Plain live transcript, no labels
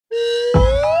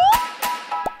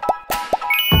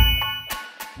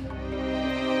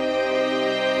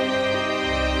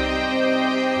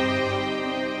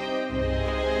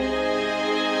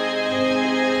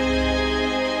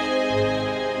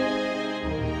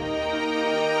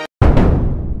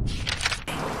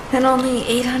And only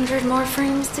 800 more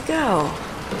frames to go.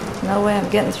 No way I'm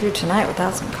getting through tonight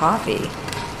without some coffee.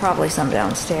 Probably some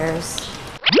downstairs.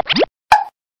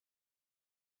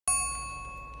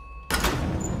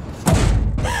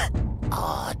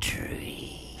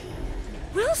 Audrey.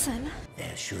 Wilson?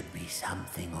 There should be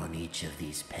something on each of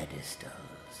these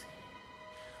pedestals.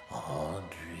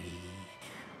 Audrey,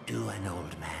 do an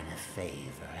old man a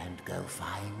favor and go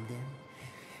find them.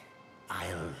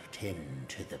 I'll tend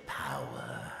to the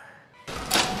power.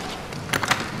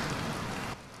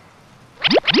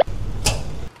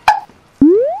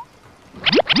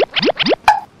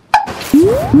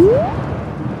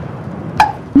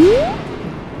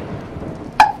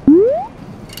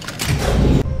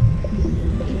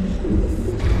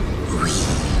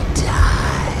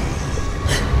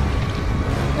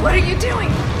 What are you doing?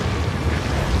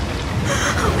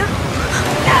 Oh no!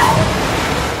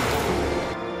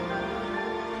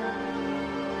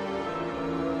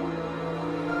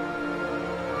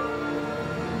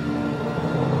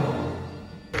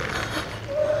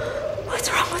 What's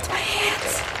wrong with my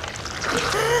hands?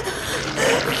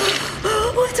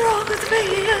 What's wrong with my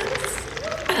hands?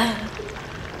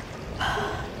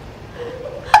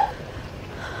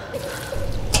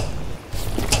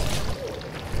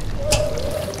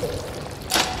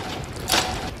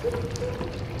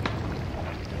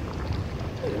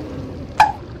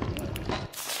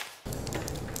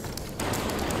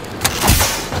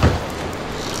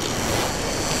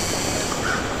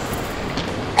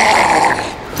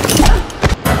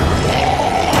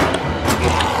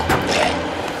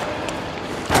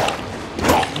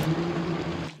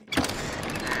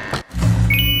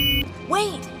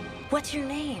 Wait! What's your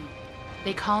name?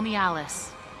 They call me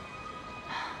Alice.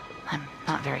 I'm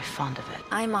not very fond of it.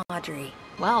 I'm Audrey.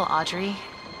 Well, Audrey,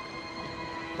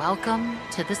 welcome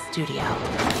to the studio.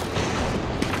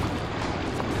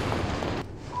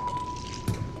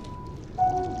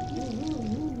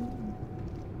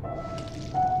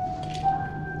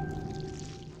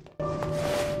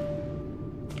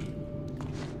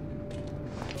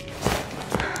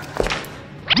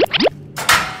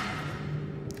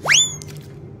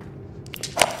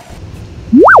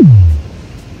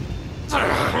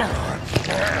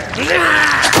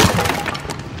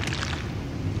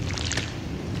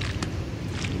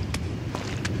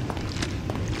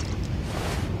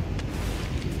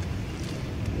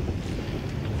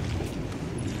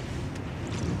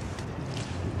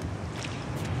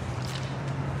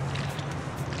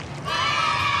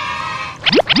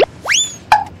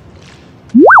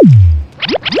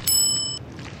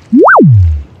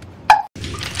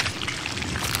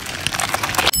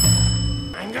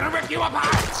 I'm gonna rip you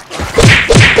apart!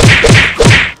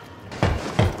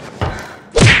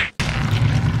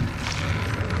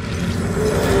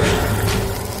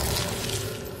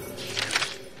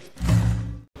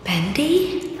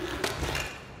 Bendy?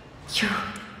 You're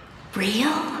real?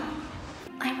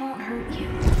 I won't hurt you.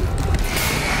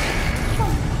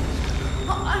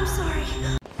 Oh, I'm sorry.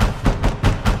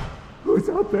 Who's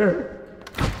out there?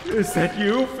 Is that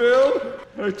you, Phil?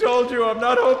 I told you I'm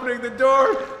not opening the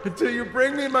door until you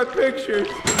bring me my pictures.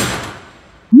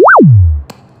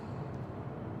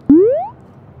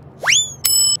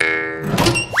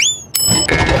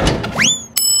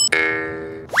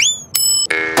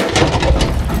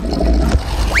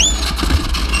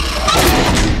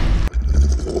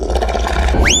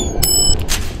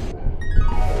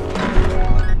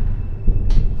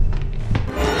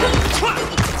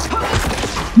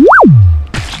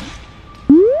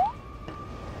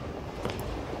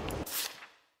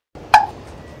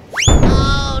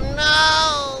 Oh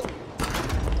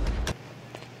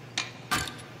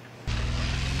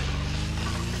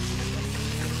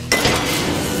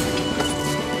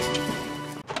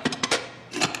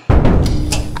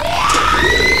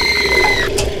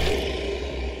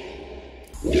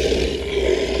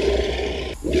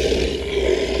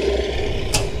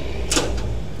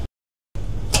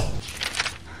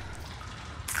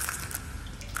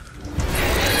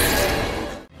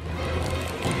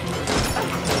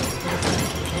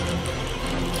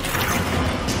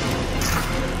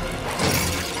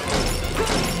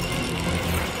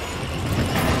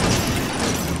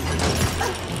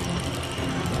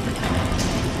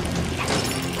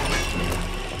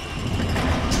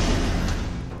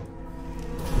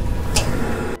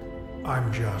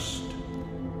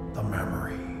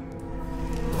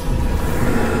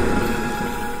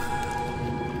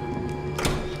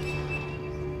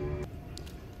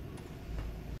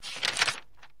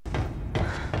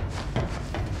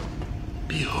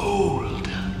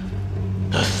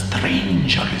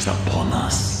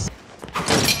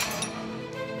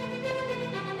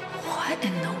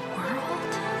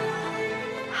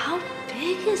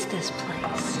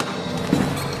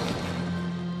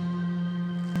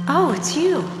it's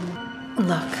you.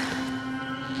 Look,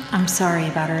 I'm sorry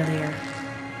about earlier.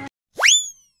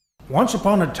 Once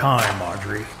upon a time,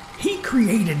 Audrey, he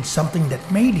created something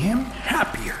that made him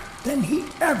happier than he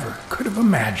ever could have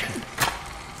imagined.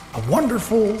 A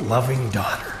wonderful, loving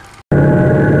daughter.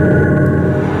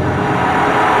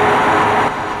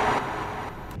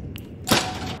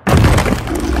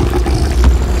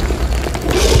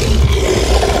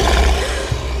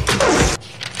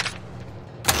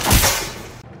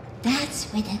 That's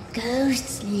where the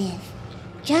ghosts live.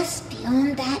 Just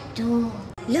beyond that door.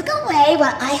 Look away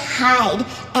while I hide,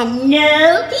 and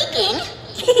no peeking.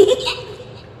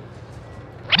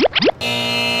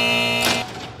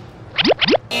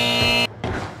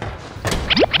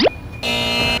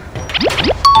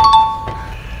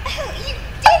 Oh, you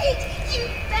did it! You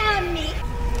found me!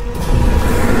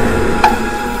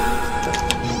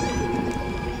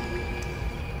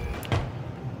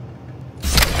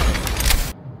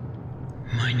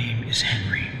 My name is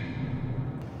Henry.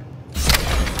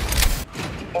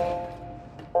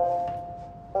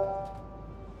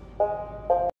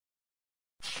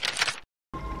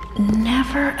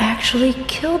 Never actually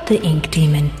killed the ink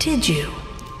demon, did you?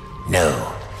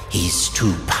 No, he's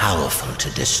too powerful to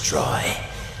destroy.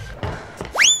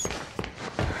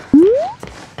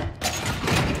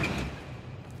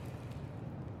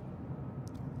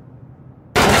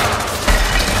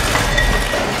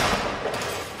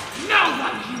 No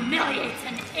one humiliates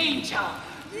an angel!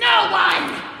 No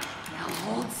one! Now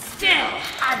hold still,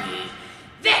 honey.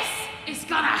 This is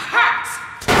gonna hurt!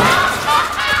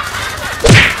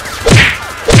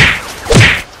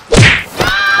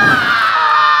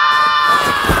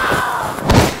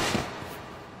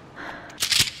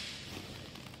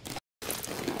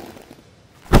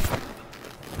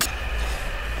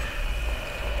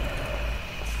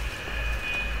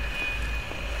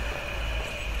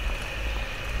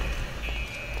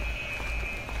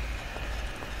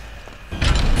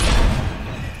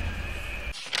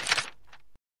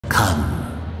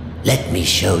 Let me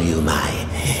show you my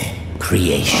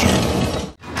creation.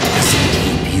 Isn't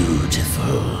he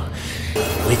beautiful?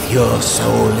 With your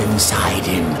soul inside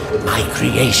him, my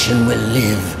creation will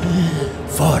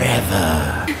live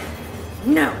forever.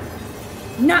 No,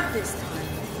 not this time.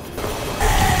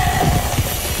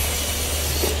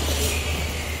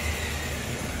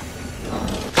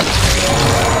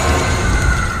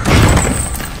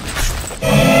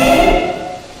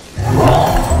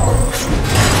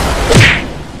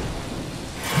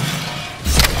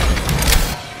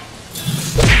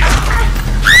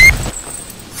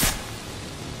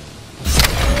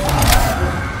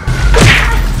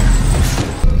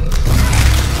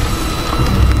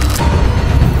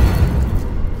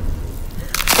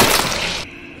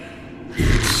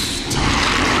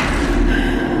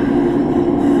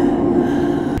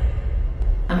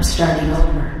 I'm starting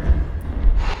over.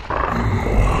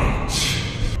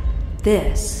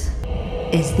 This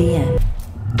is the end.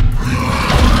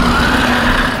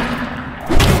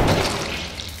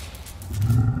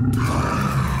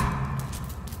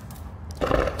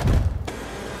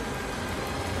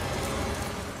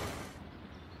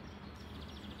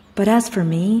 But as for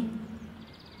me,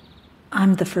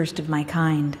 I'm the first of my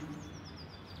kind.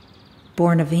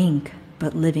 Born of ink,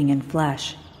 but living in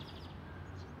flesh.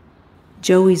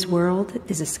 Joey's world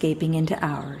is escaping into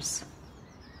ours.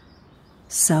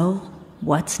 So,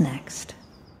 what's next?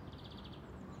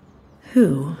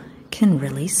 Who can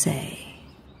really say?